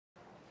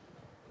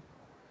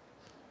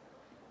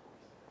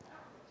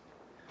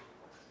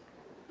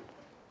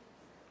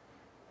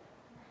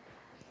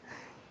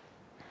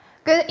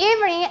Good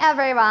evening,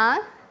 everyone.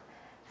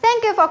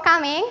 Thank you for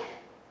coming.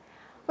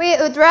 We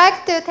would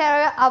like to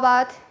tell you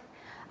about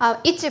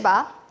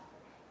Ichiba.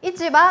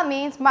 Ichiba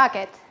means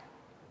market.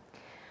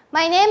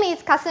 My name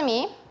is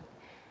Kasumi,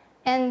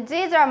 and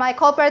these are my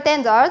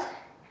co-pretenders,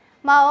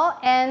 Mao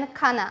and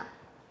Kana.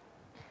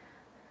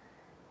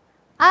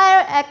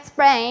 I'll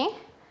explain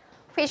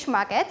fish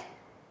market.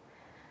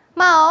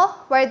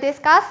 Mao will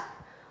discuss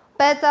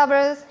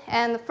vegetables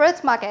and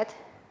fruit market.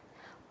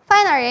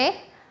 Finally,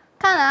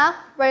 Kana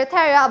will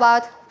tell you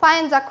about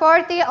find the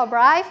quality of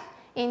life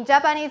in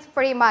Japanese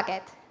flea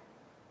market.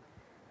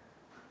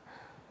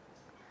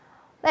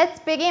 Let's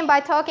begin by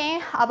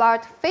talking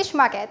about fish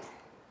market.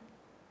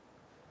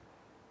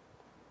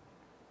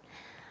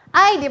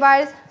 I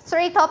divide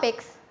 3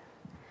 topics.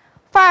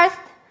 First,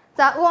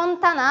 the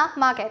Uontana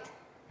market.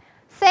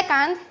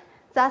 Second,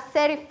 the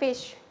seri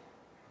fish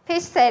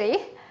seri.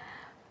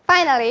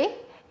 Finally,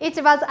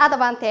 Ichiba's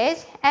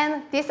advantage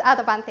and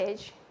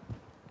disadvantage.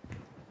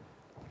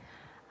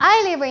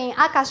 I live in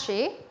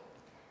Akashi,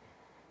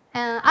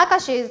 and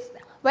Akashi is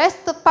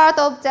west part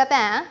of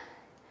Japan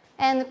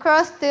and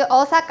close to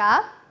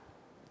Osaka.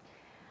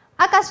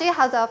 Akashi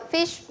has a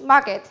fish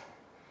market.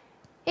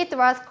 It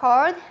was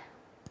called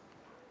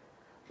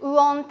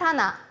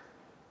Uontana.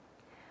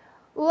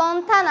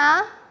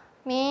 Uontana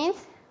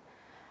means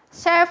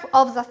shelf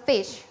of the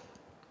fish.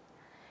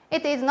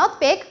 It is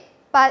not big,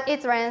 but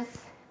it runs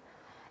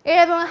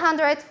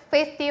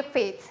 1,150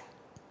 feet.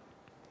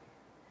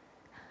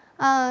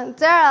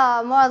 There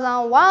are more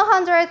than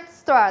 100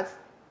 stores.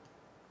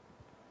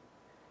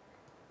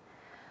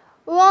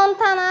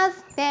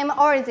 Uontana's name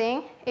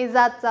origin is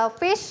that the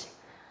fish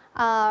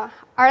are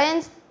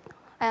arranged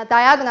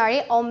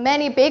diagonally on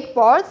many big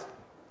boards,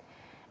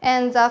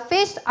 and the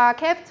fish are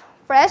kept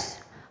fresh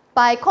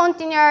by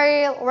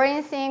continually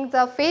rinsing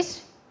the fish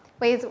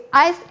with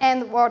ice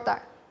and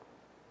water.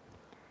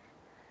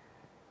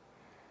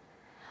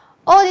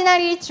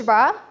 Ordinary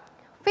Ichiba,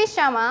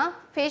 fishermen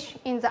fish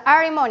in the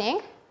early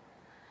morning,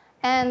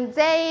 and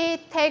they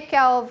take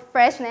care of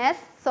freshness,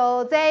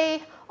 so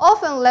they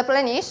often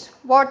replenish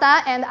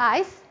water and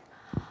ice.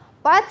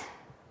 But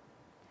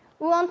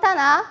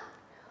Uontana,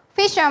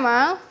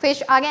 fishermen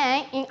fish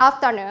again in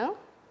afternoon,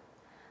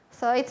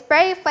 so it's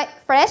very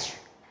fresh,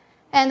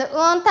 and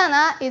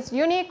Uontana is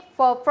unique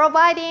for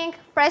providing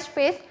fresh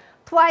fish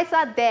twice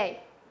a day.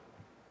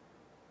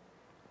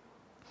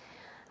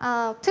 2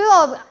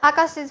 of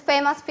Akashi's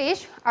famous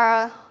fish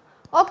are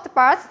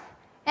octopus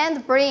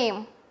and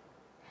bream,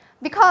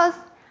 because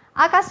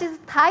Akashi's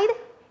tide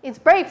is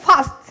very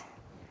fast,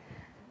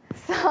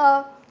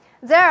 so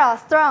they are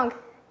strong.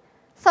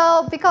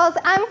 So because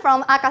I'm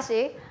from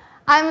Akashi,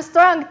 I'm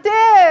strong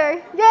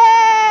too!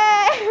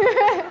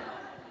 Yay!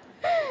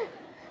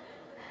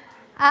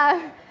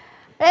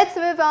 Let's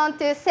move on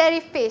to seri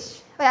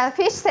fish.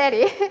 Fish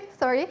seri,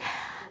 sorry.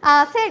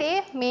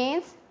 Seri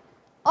means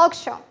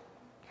auction,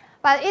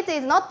 but it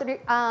is not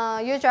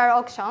usual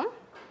auction.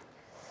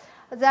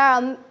 There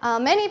are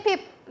many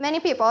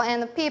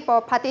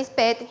people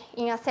participate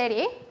in a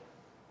seri,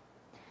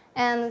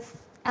 and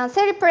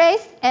seri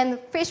place and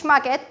fish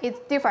market is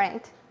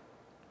different.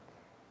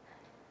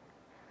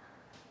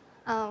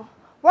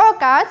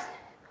 Workers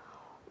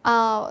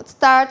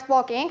start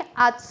working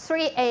at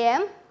 3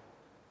 a.m.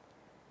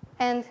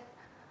 and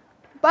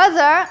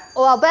buzzer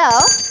or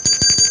bell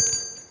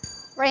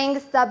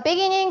rings the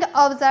beginning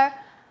of the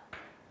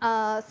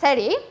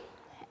seri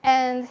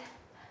and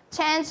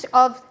change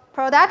of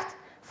product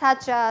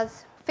such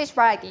as fish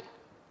variety.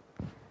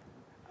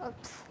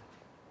 Oops.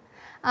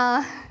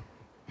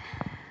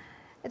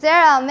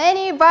 There are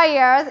many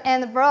buyers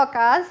and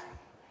brokers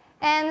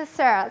and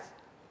sellers.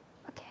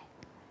 Okay.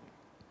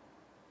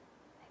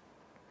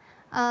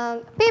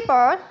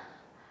 People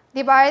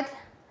divide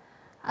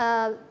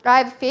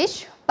live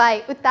fish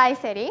by utai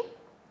seri,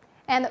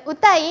 and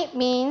utai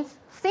means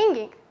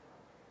singing,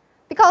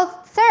 because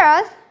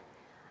sellers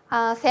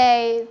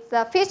say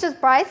the fish's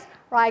price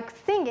like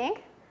singing,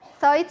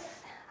 so it's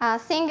a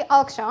sing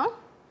auction.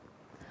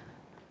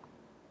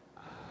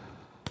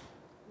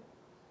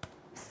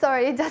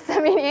 Sorry, just a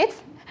minute.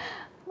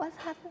 What's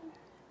happened?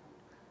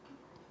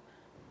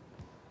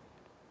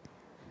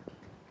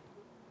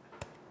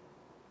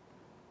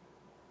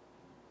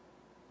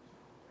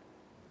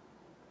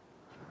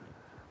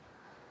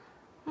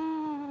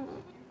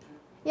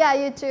 Yeah,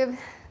 YouTube.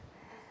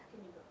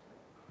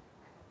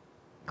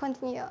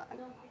 Continue.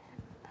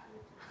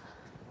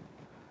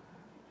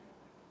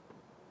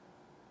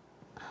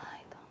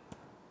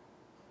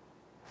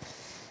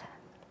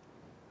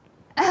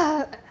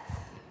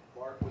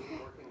 Mark, was he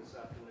working this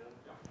afternoon?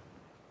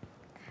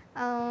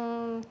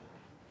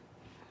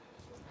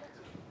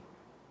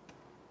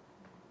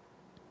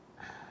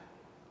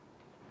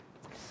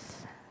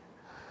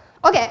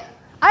 Okay,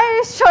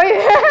 I'll show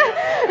you.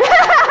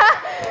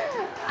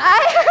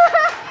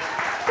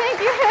 Thank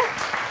you.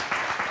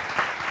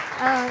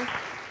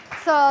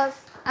 So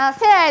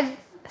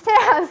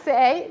Sarah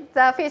say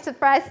the fish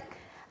price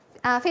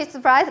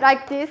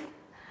like this.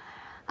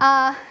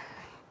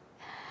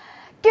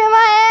 9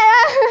万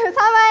円、3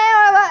万円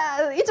は、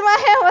1万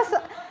円は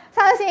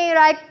something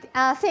like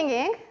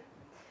singing.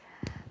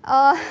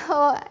 Oh,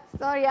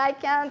 sorry, I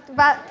can't,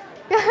 but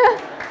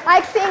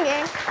like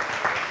singing.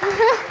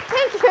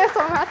 Thank you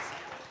so much.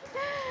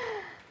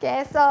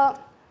 Okay, so,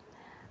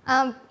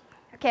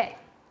 okay.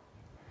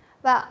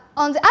 But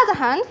on the other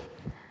hand,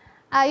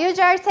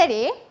 usually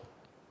say,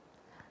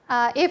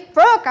 if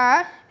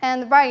broker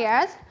and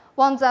buyers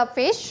want the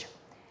fish,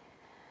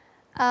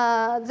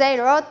 they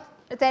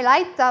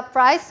write the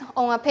price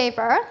on a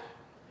paper,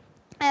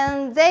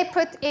 and they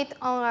put it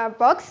on a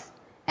box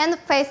and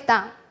face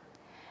down.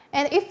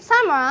 And if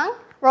someone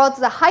wrote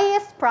the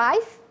highest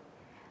price,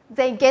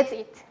 they get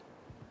it.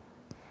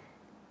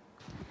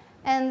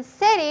 And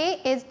seri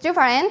is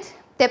different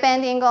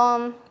depending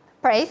on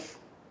price.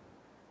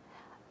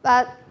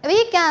 But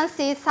we can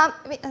see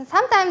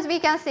sometimes we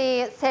can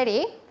see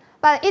seri,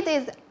 but it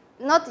is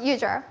not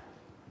usual.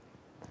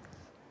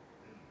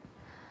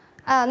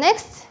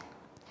 Next,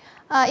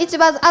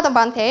 Ichiba's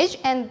advantage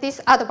and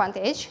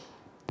disadvantage.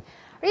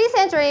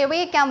 Recently,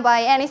 we can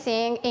buy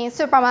anything in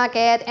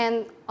supermarket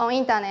and on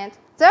internet.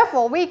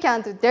 Therefore, we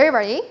can do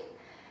delivery.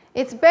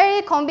 It's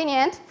very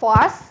convenient for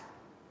us.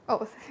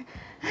 Oh.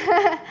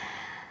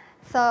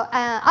 So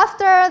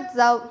after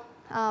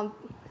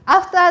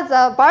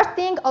the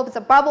bursting of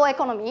the bubble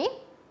economy,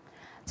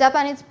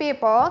 Japanese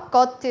people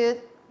got to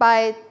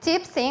buy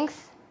cheap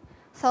things.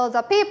 So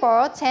the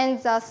people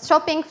changed the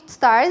shopping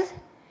styles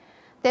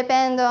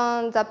depend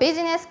on the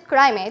business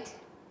climate.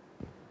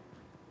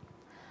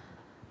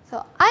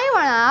 So I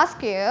want to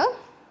ask you,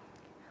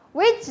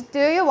 which do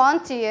you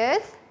want to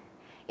use,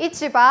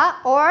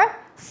 Ichiba or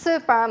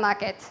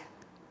supermarket?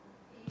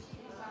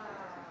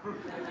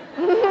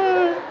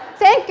 Ichiba.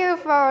 Thank you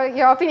for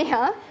your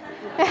opinion.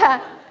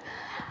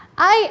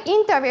 I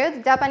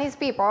interviewed Japanese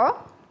people,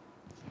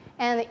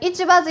 and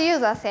Ichiba's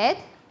user said,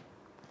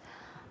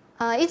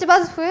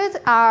 Ichiba's foods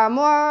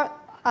are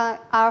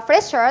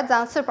fresher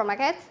than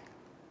supermarkets,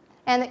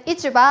 and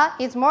Ichiba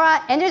is more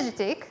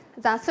energetic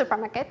than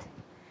supermarket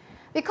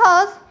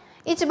because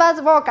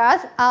Ichiba's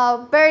workers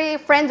are very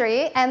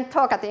friendly and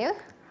talkative,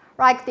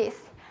 like this.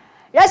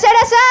 いらっしゃいい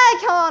らっしゃ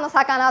い、今日の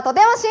魚と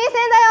ても新鮮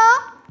だ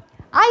よ。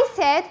I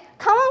said,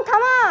 come on,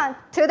 come on,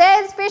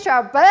 today's fish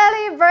are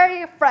very,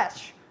 very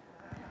fresh.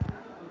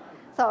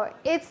 So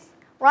it's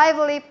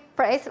lively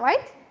place,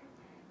 right?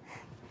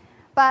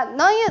 But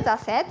non-user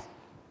said,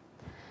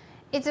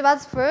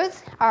 Ichiba's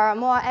foods are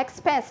more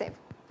expensive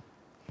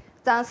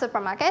than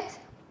supermarket,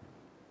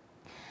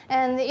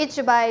 and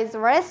Ichiba is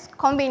less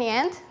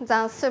convenient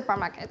than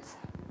supermarkets.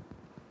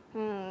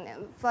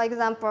 For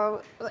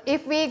example,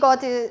 if we go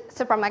to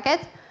supermarket,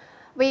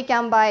 we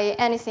can buy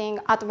anything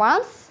at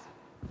once.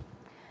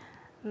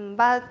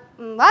 But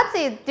what's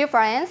the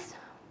difference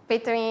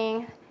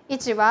between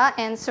Ichiba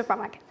and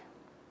supermarket?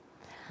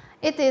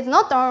 It is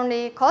not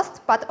only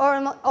cost, but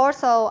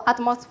also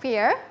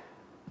atmosphere.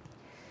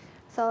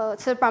 So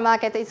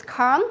supermarket is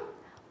calm,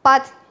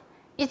 but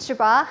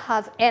Ichiba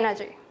has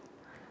energy.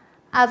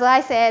 As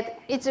I said,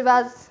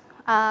 Ichiba's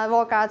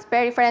workers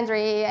very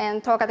friendly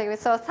and talkative.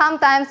 So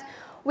sometimes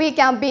we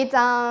can beat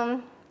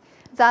the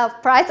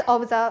price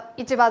of the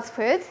Ichiba's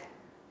food.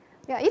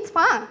 Yeah, it's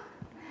fun.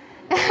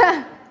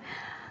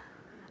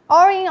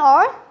 All in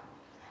all,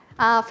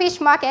 fish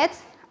market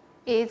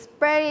is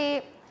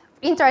very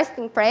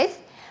interesting place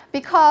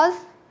because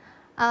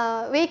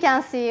we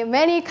can see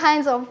many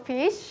kinds of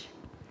fish,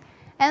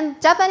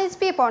 and Japanese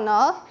people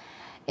know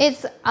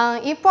it's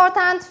an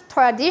important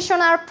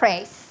traditional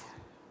place.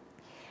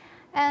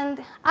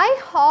 And I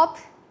hope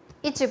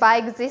Ichiba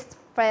exists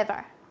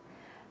forever.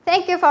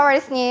 Thank you for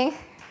listening.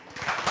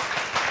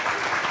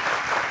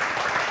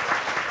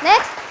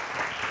 Next,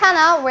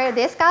 Kana will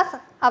discuss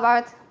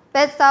about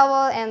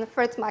vegetable and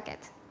fruit market.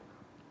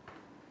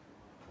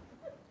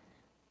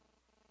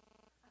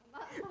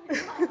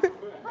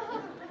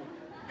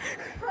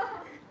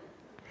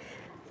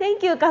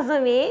 Thank you,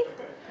 Kasumi.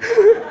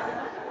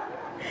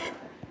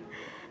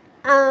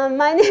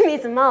 My name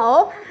is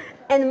Mao,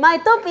 and my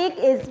topic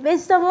is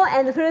vegetable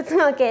and fruit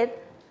market.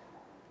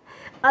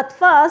 At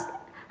first,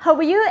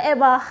 have you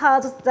ever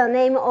heard the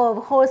name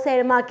of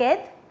wholesale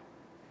market?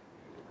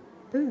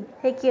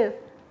 Thank you.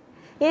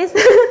 Yes,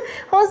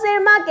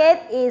 wholesale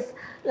market is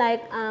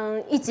like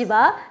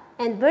Ichiba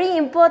and very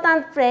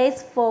important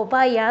place for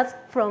buyers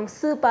from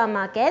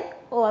supermarket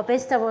or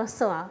vegetable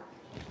store.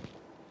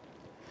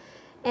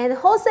 And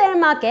wholesale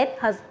market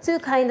has two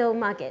kinds of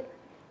market.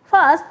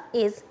 First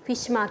is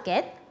fish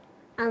market,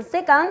 and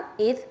second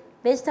is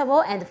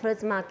vegetable and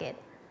fruit market.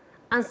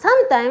 And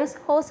sometimes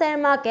wholesale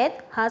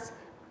market has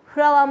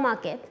flower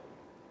market.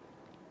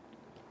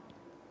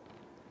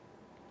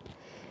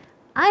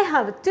 I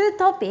have two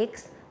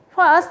topics.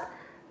 First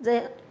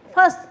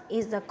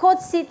is the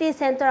Kochi City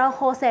Central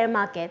Wholesale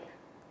Market,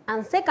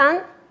 and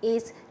second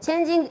is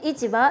changing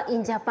Ichiba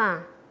in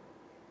Japan.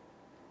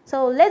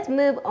 So let's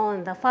move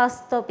on the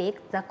first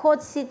topic, the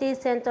Kochi City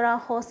Central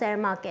Wholesale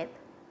Market.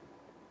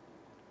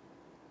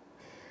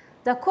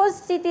 The Kochi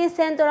City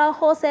Central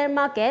Wholesale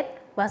Market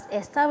was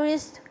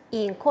established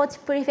in Kochi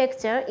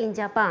Prefecture in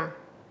Japan.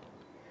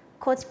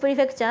 Kochi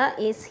Prefecture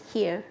is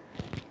here.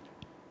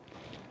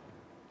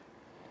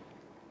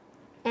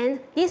 And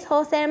this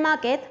wholesale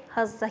market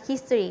has a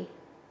history.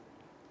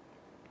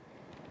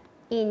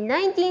 In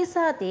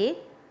 1930,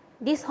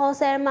 this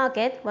wholesale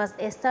market was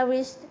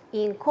established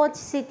in Kochi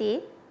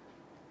City.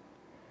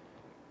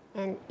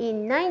 And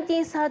in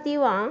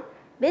 1931,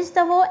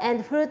 vegetable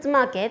and fruit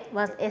market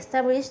was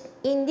established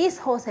in this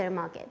wholesale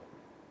market.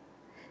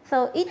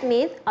 So it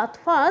means at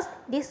first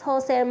this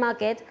wholesale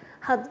market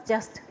had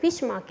just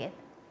fish market.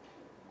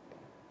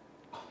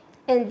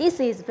 And this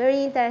is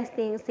very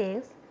interesting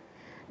thing.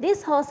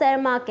 This wholesale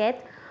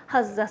market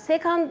has the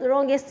second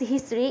longest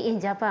history in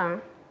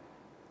Japan.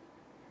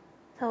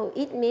 So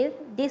it means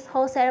this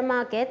wholesale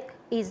market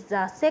is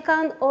the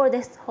second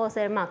oldest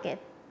wholesale market.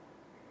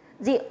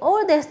 The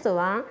oldest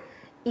one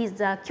is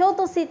the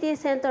Kyoto City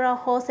Central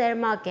Wholesale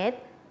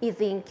Market is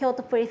in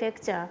Kyoto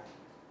Prefecture,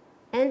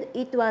 and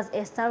it was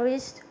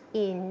established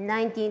in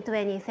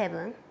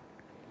 1927.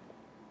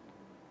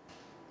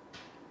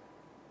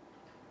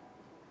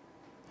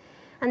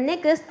 And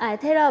next, I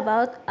tell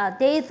about a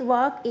day's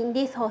work in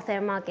this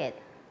wholesale market.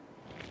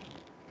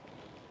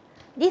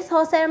 This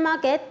wholesale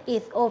market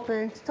is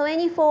open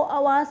 24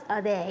 hours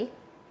a day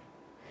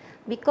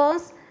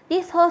because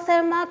this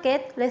wholesale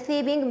market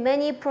receiving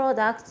many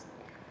products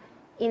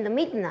in the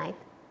midnight.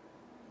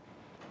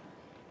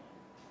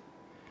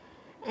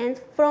 And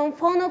from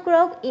 4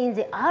 o'clock in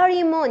the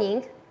early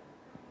morning,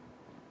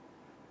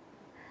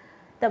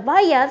 the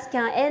buyers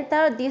can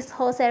enter this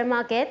wholesale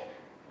market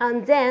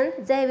and then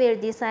they will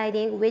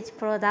deciding which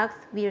products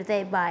will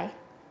they buy.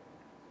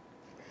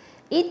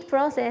 Each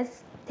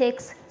process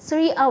takes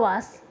 3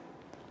 hours.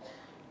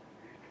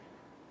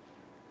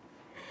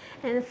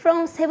 And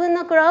from 7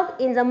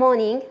 o'clock in the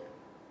morning,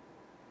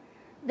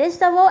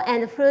 vegetable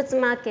and fruits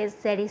market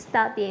sale is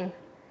starting.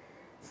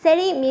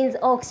 Sale means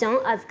auction,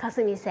 as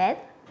Kasumi said.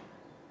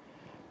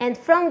 And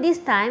from this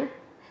time,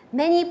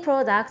 many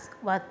products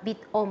were bid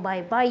on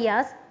by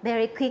buyers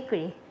very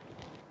quickly.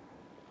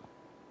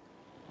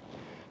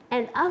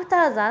 And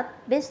after that,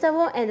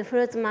 vegetable and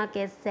fruits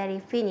market sale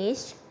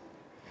finished,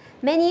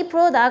 many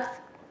products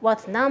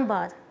was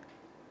numbered.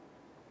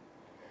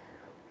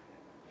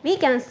 We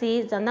can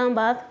see the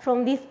numbers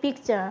from this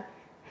picture.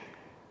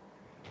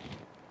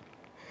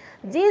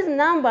 These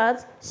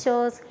numbers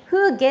shows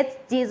who gets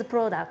these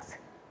products.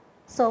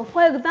 So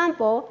for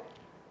example,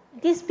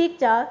 this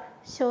picture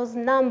shows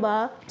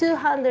number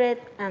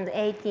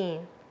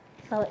 218.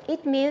 So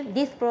it means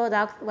this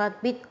product was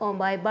bid on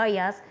by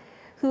buyers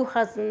who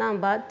has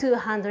number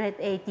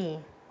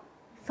 218.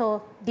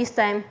 So this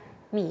time,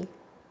 me.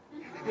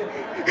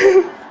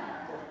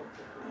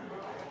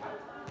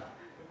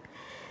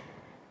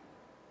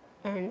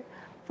 And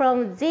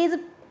from these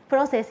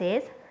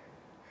processes,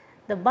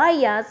 the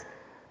buyers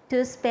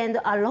to spend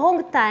a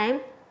long time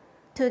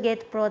to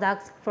get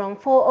products from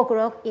 4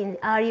 o'clock in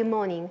early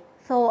morning.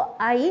 So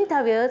I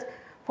interviewed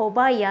for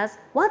buyers,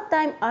 what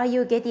time are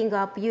you getting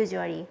up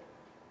usually?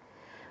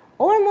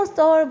 Almost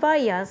all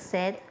buyers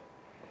said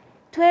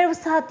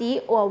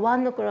 12:30 or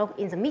 1 o'clock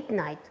in the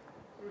midnight.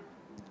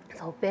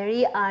 So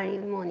very early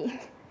morning.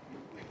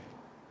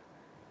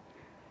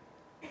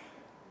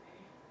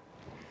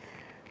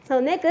 So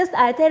next,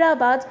 I tell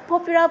about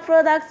popular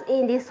products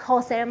in this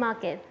wholesale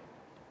market.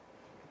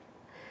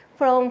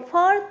 From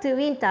fall to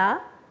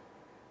winter,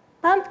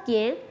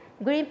 pumpkin,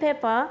 green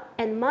pepper,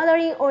 and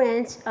mandarin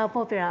orange are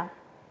popular.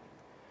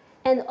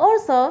 And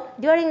also,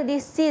 during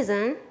this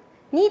season,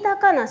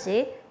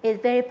 Takehana is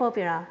very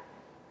popular.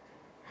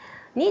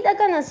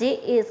 Takehana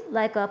is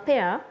like a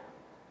pear,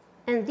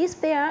 and this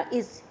pear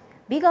is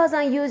bigger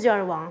than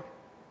usual one.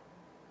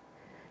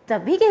 The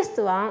biggest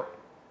one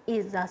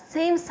is the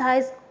same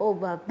size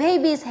of a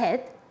baby's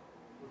head.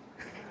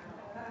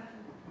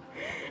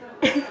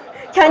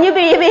 Can you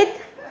believe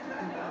it?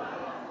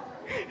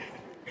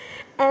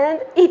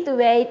 And it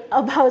weighed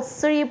about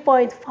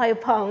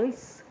 3.5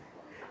 pounds,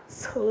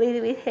 so a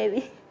little bit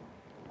heavy.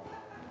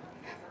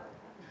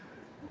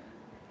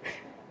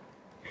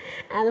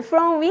 And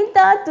from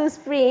winter to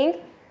spring,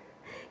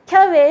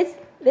 cabbage,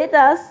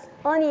 lettuce,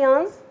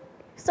 onions,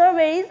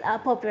 strawberries are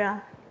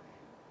popular.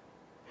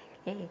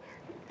 Okay.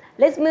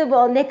 Let's move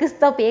on next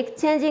topic,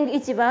 changing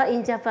Ichiba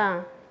in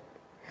Japan.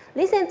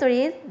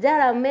 Recently,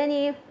 there are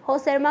many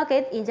wholesale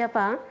markets in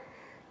Japan.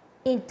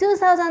 In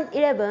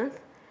 2011,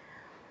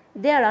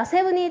 there are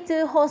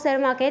 72 wholesale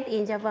markets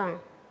in Japan.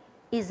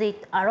 Is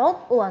it a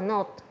lot or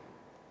not?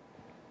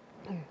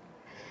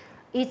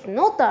 It's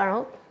not a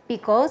lot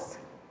because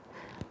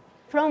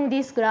from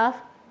this graph,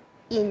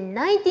 in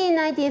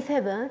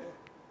 1997,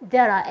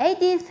 there are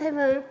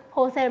 87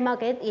 wholesale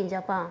markets in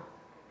Japan.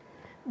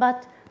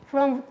 But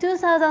from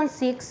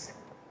 2006,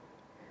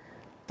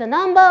 the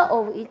number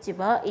of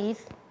Ichiba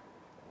is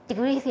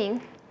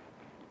decreasing.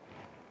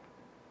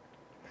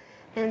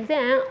 And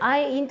then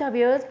I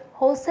interviewed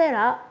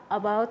wholesaler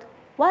about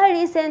why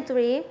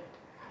recently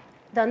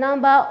the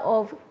number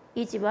of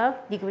Ichiba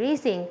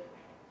decreasing.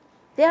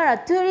 There are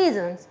two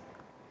reasons.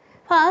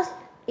 First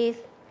is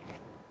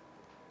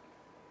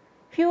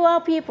fewer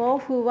people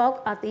who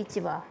work at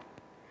Ichiba.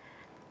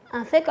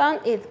 And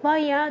second is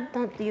buyers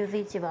don't use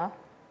Ichiba.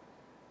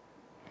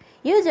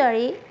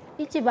 Usually,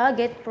 Ichiba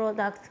gets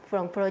products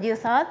from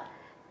producers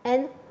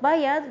and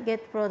buyers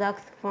get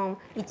products from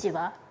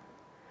Ichiba.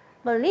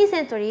 But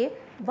recently,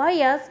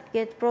 buyers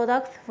get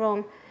products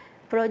from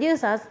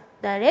producers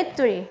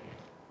directly.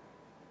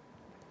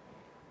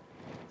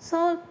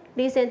 So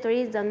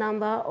recently, the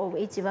number of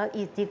Ichiba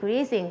is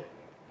decreasing.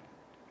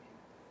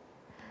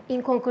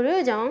 In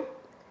conclusion,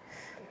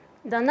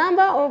 the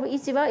number of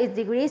Ichiba is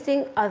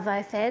decreasing, as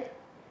I said,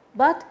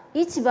 but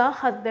Ichiba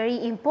has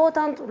very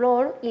important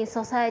role in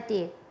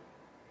society.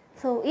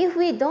 So if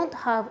we don't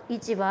have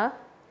Ichiba,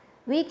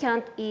 we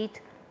can't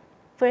eat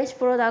fresh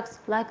products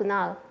like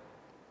now.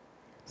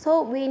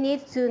 So we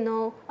need to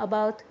know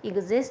about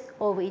exist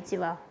of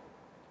Ichiba.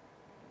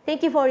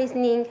 Thank you for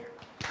listening.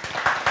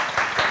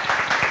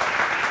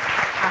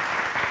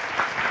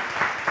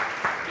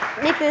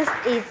 Next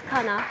is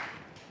Kana.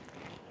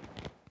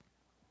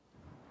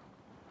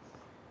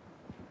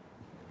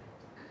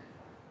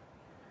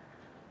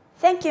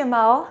 Thank you,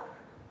 Mao.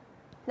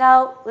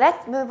 Now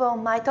let's move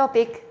on my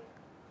topic.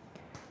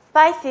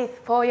 Spices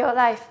for your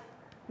life,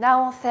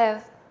 now on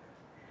sale.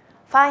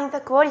 Find the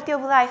quality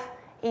of life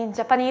in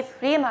Japanese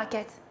flea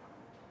markets.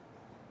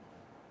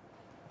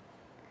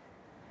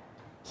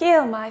 Here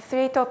are my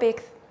 3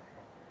 topics.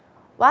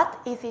 What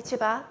is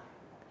Ichiba?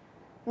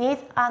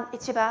 Needs an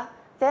Ichiba.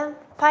 Then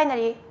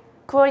finally,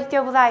 quality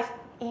of life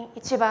in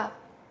Ichiba.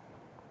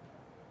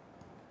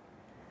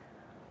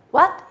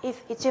 What is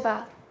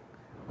Ichiba?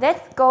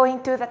 Let's go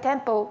into the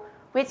temple,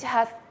 which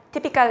has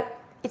typical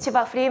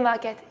Ichiba flea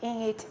market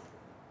in it.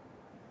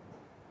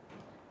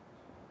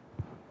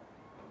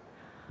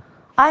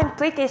 I'm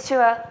pretty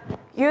sure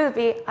you'll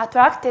be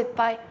attracted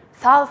by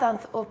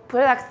thousands of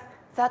products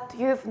that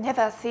you've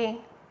never seen.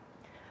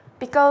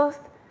 Because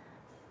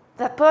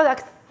the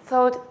products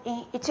sold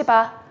in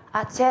Ichiba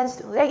are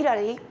changed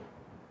regularly,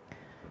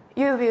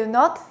 you will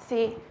not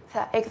see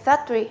the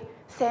exactly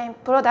same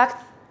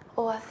products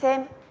or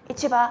same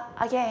Ichiba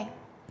again.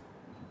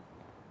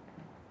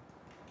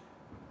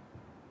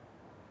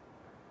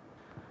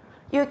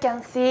 You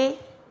can see,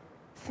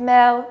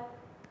 smell,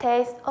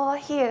 taste, or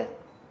hear.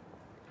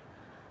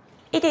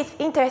 It is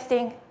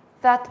interesting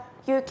that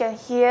you can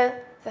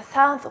hear the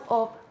sounds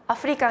of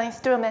African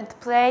instruments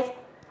played,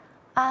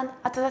 and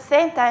at the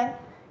same time,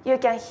 you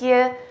can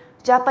hear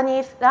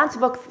Japanese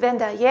lunchbox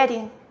vendor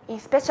yelling in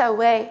special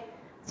way,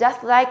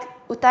 just like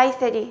Utai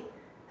Seri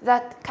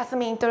that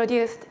Kasumi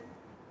introduced.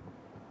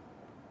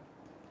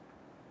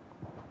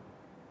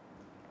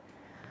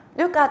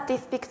 Look at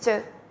this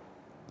picture.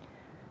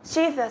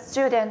 She's a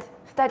student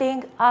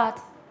studying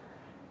arts.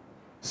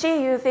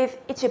 She uses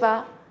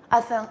Ichiba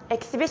as an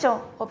exhibition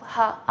of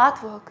her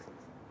artwork.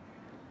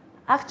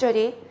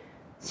 Actually,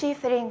 she's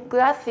selling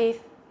glasses.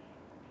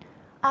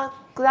 A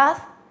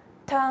glass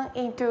turns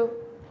into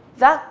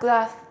that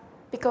glass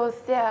because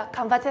there are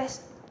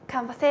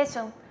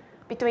conversation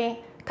between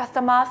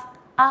customers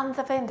and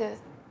the vendors.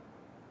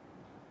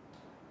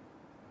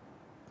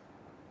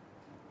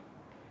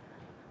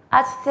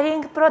 As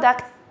selling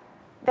products,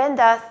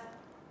 vendors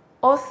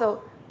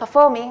also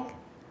performing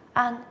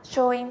and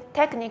showing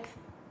techniques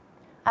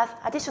as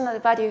additional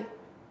value.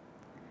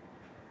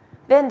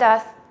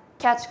 Vendors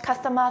catch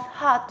customers'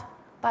 heart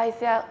by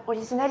their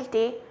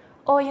originality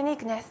or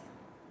uniqueness.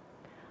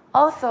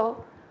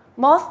 Also,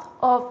 most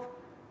of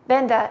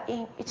vendors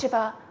in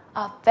Ichiba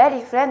are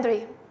very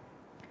friendly.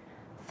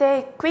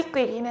 They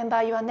quickly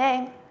remember your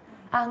name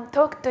and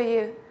talk to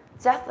you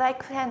just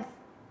like friends.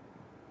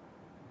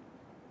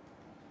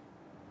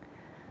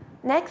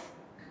 Next,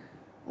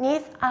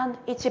 needs and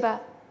Ichiba.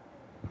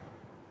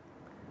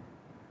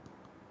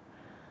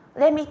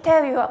 Let me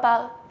tell you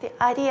about the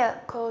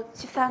idea called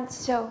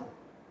Chisanchishou.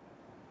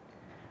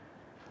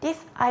 This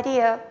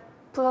idea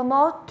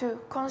promotes to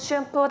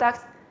consume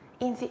products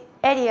in the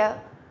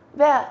area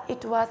where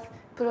it was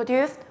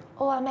produced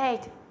or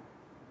made.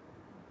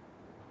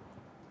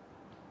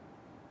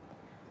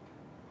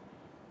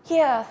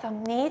 Here are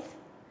some needs.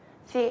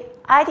 The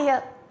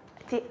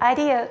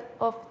idea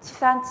of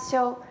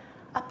Chisanchishou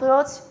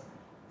approach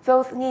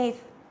those needs.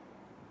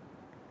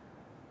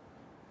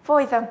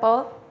 For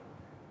example,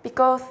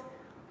 because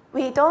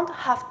we don't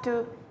have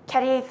to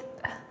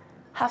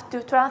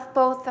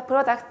transport the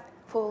products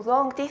for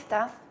long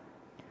distance,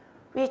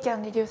 we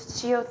can reduce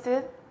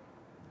CO2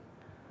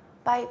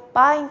 by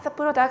buying the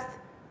products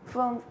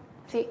from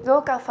the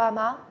local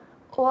farmer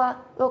or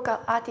local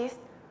artist.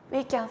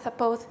 We can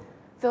support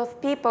those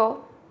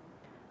people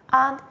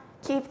and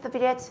keep the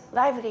village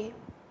lively.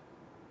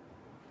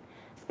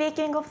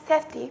 Speaking of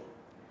safety,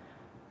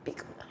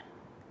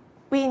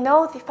 we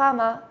know the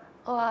farmer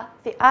or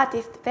the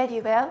artist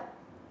very well.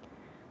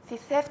 The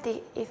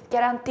safety is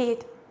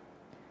guaranteed.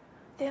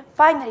 Then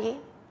finally,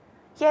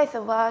 here is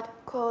a word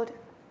called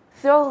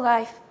slow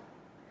life,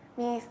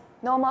 means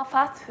normal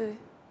fast food.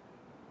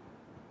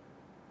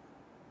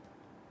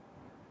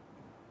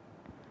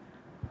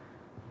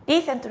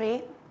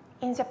 Recently,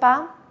 in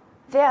Japan,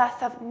 there are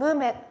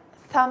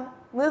some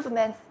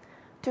movements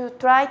to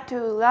try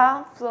to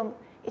learn from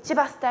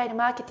Ichiba-style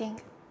marketing.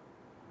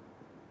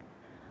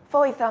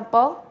 For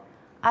example,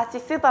 at the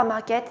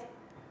supermarket,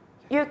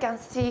 you can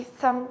see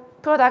some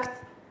products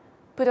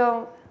put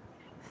on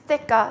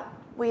sticker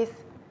with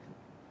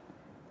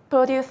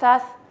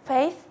producer's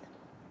face,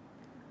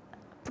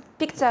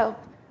 picture of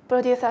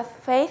producer's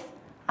face,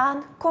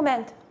 and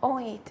comment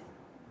on it.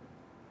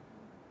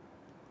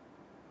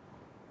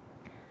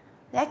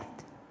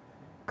 Next,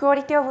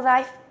 quality of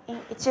life in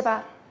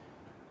Ichiba.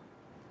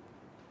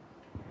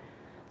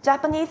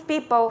 Japanese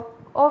people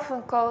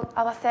often call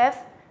ourselves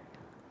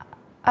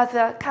as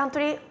a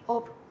country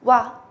of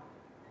wa.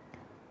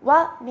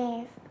 Wa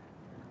means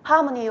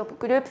harmony of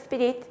group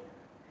spirit.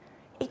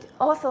 It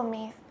also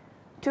means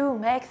two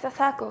makes a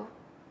circle.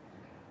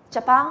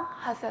 Japan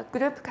has a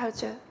group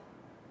culture.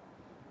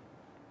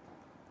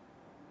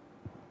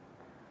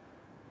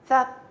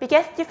 The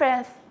biggest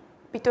difference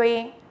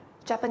between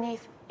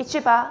Japanese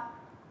Ichiba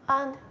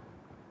and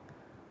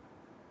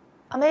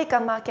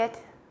American market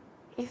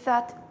is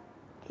that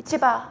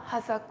Ichiba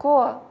has a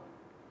core,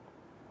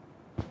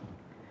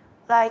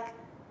 like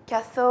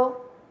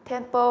castle,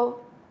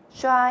 temple,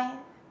 shrine,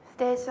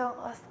 station,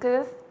 or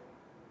schools.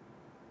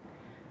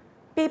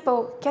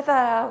 People gather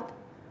around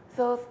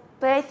those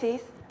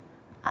places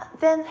and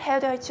then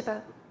held a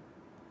Ichiba.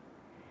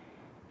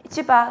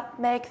 Ichiba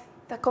makes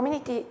the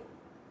community,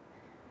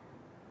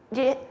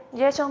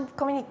 relation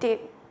community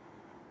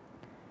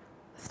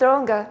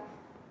stronger.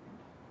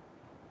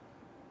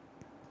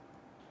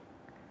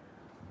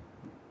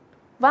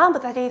 One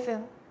of the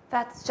reasons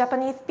that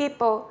Japanese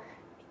people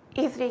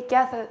easily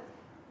gather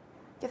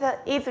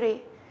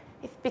easily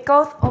is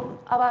because of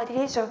our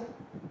religion.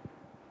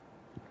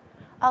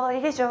 Our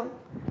religion,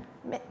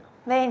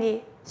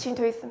 mainly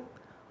Shintoism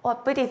or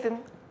Buddhism,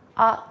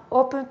 are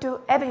open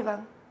to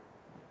everyone.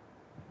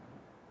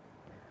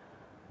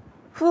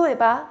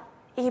 However,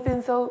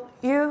 even though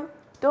you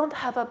don't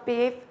have a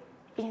belief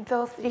in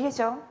those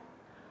religions,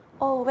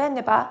 or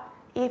whenever,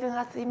 even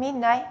at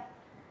midnight,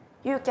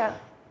 you can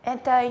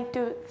enter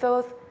into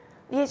those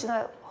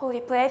regional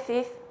holy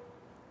places.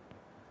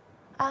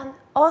 And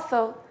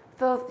also,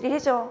 those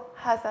religions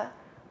have a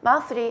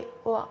monthly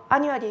or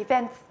annual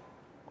events.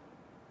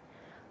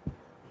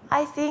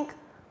 I think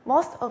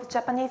most of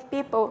Japanese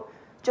people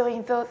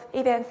join those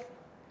events,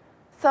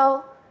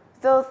 so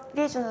those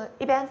regional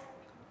events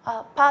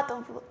are part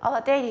of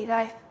our daily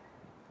life.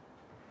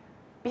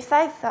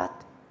 Besides that,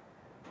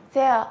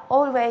 there are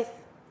always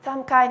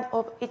some kind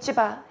of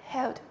Ichiba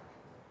held.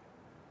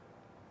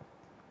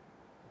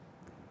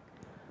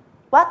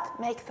 What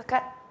makes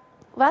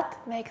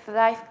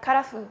life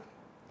colorful?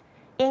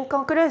 In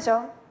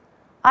conclusion,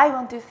 I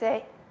want to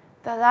say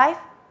that life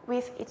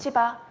with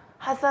Ichiba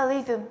has a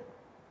rhythm.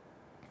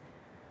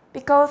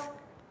 Because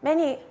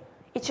many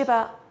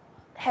Ichiba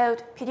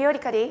held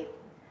periodically,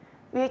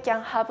 we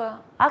can have an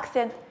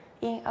accent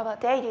in our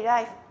daily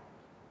life.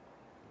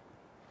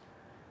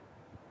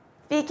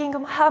 Speaking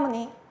of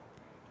harmony,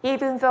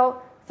 even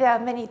though there are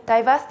many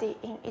diversity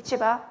in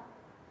Ichiba,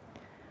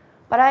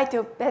 variety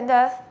of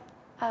vendors,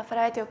 a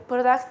variety of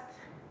products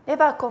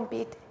never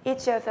compete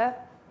each other,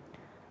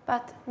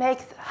 but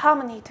makes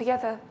harmony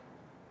together.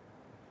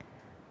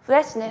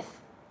 Freshness.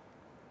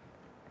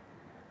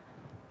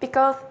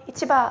 Because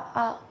Ichiba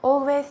are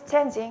always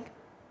changing,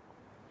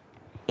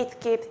 it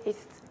keeps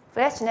its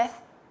freshness.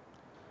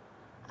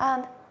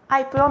 And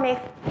I promise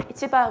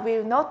Ichiba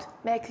will not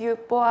make you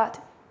bored.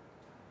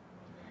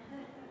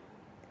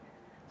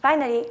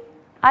 Finally,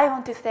 I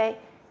want to say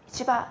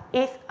Ichiba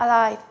is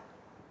alive.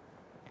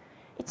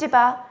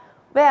 Ichiba,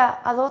 where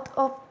a lot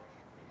of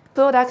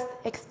products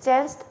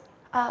exchanged,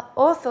 are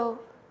also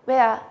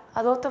where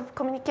a lot of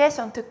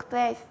communication took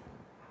place.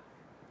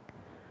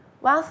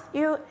 Once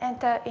you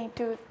enter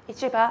into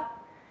Ichiba,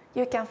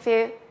 you can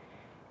feel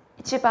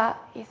Ichiba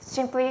is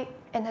simply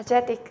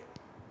energetic.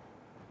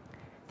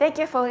 Thank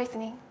you for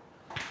listening.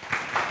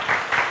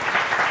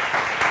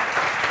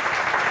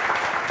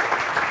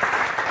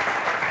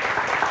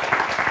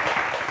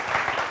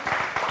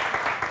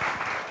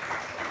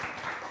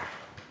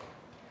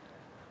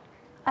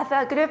 As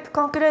a group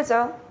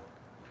conclusion,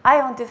 I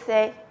want to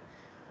say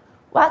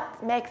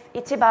what makes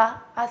Ichiba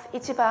as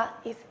Ichiba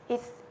is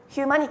its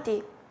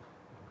humanity.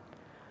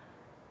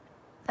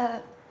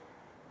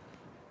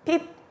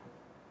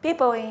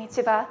 People in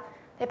Ichiba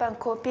never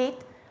compete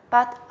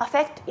but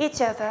affect each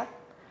other,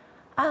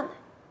 and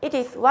that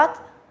is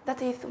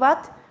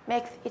what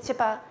makes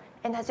Ichiba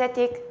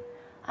energetic,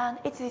 and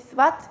it is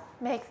what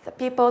makes the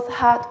people's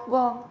heart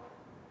warm.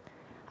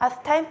 As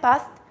time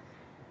passed,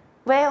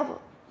 way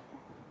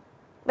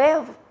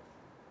of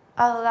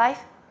our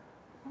life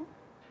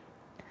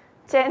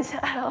changed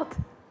a lot.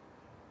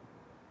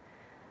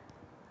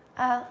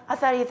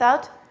 As a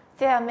result,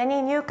 there are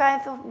many new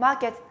kinds of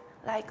markets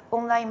like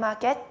online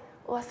market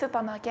or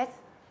supermarkets.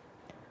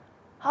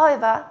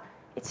 However,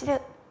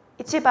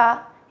 Ichiba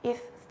is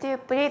still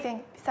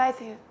breathing beside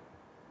you.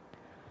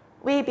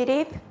 We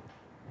believe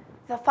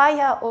the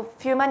fire of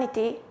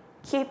humanity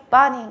keeps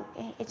burning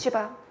in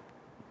Ichiba.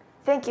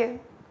 Thank you.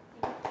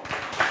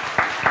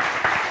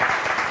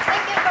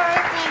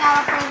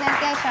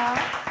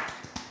 animation.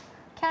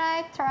 Can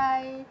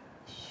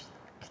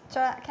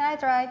I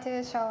try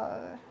to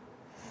show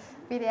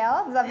the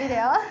video?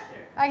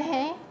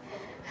 Okay.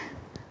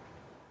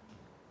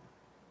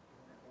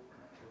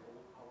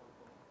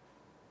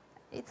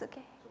 It's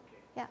okay.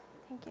 Yeah,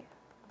 thank you.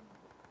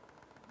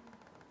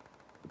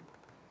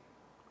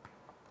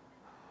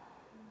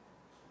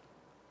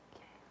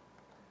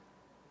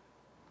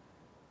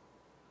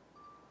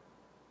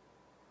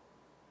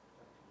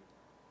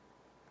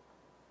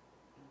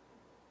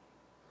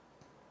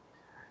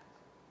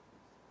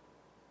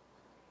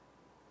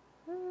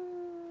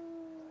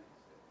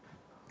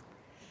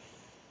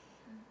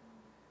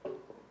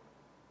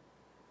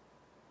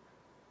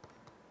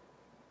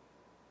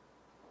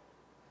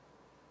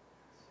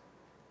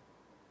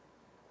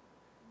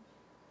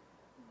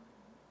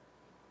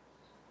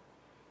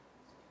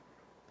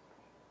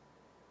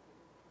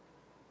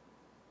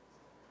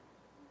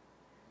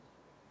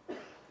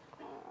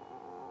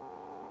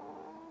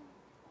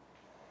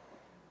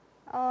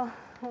 Oh.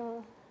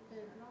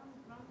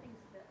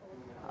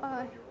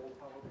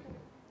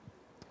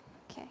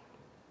 Okay.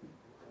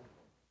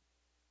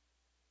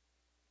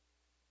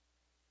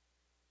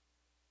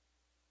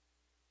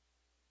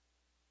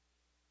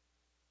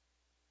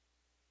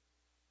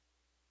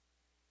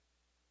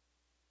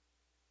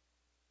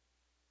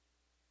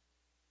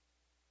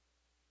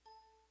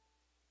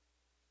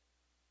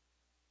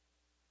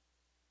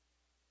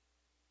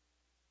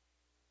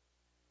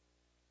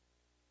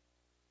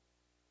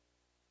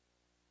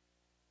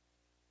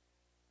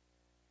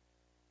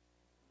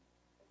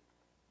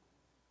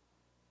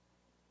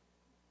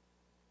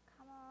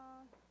 Come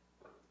on.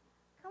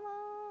 Come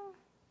on.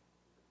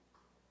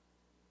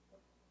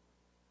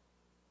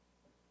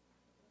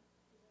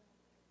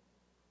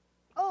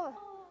 Oh.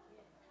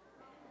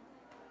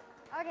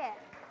 Okay.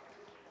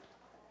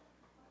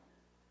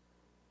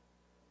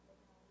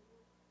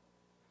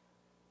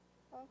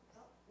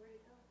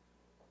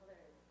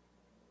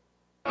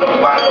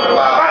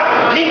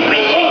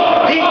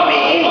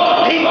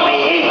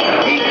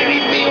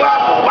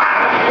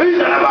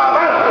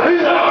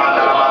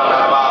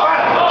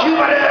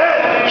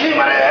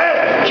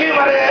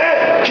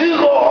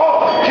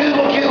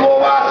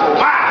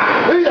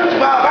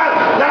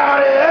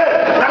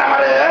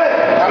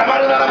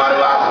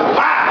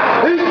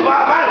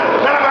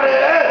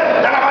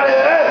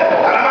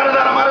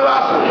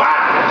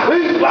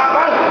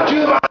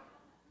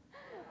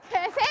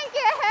 Thank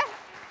you.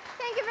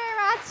 Thank you very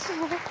much.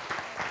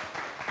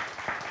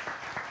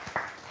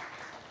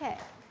 Okay.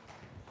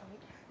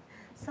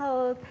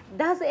 So,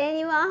 does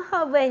anyone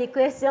have any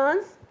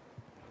questions?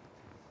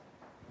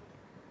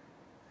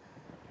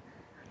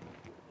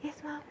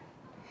 Yes, ma'am.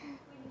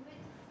 When you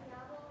went to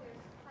Seattle,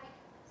 there's Pike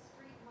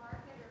Street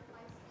Market or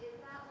Pike. Is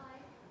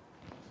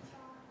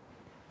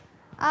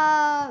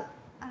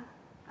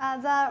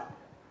that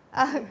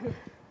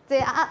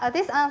like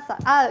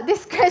Ichiba?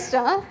 This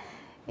question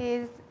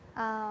is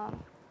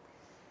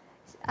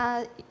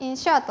in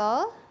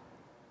Seattle,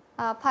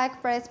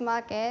 Pike Place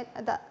Market.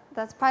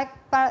 That's Pike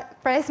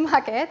Place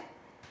Market.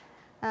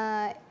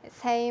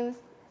 Same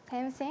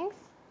things.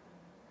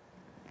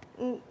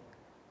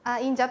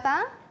 In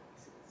Japan,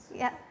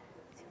 yeah,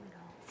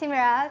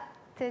 similar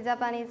to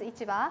Japanese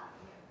Ichiba.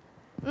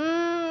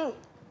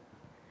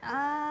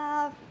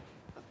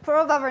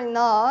 Probably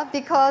no,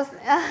 because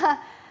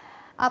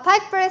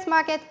Pike Place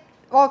Market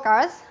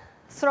workers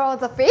throw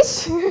the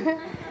fish,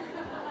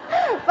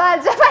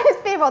 but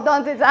Japanese people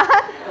don't do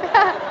that.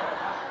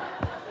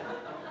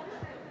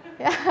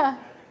 Yeah.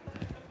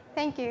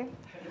 Thank you.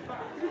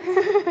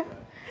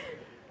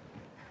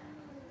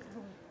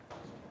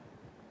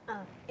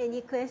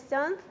 Any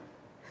questions?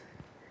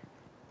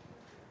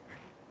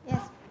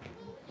 Yes.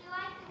 You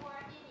like to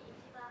work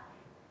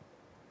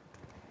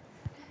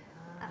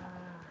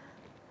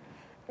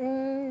in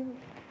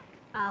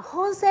Ichiba?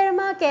 Wholesale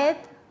market.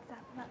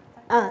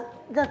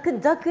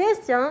 The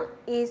question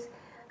is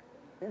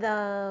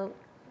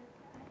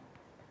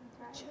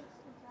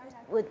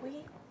would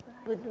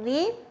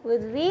we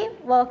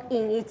work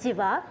in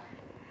Ichiba?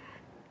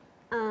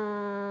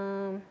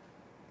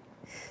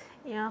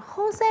 Yeah,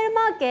 wholesale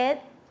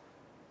market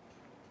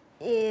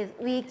is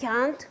we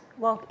can't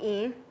work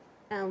in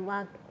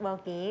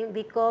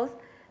because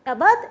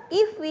but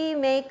if we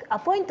make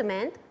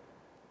appointment,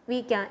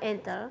 we can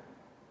enter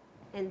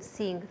and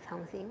sing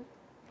something.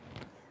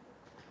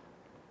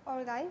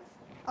 All guys.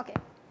 Okay.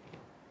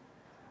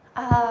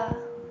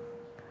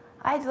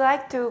 I'd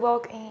like to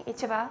work in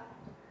Ichiba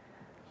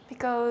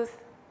because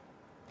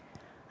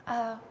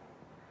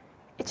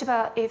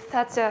Ichiba is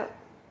such a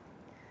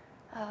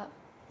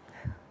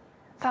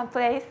fun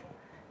place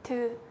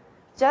to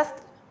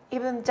just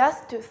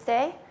to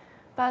stay.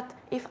 But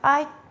if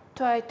I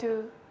try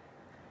to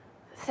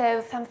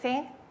sell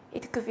something,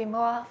 it could be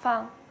more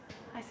fun,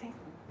 I think.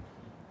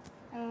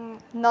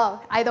 No,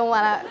 I don't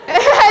wanna.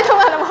 I don't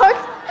wanna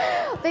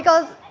work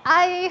because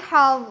I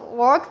have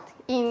worked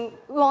in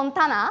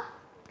Uontana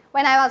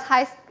when I was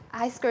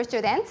high school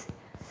student.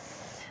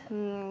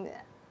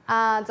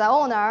 The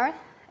owner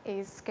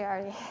is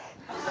scary.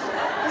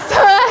 So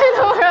I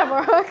know where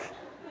I work.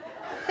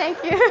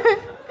 Thank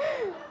you.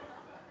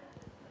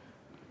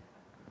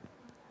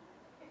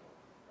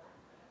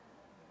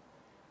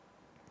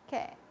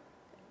 Okay.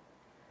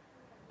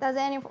 Does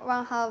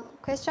anyone have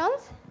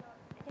questions?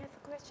 Any other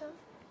questions?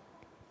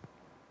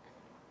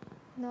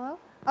 No?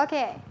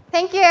 Okay.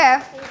 Thank you.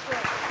 Thank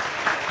you.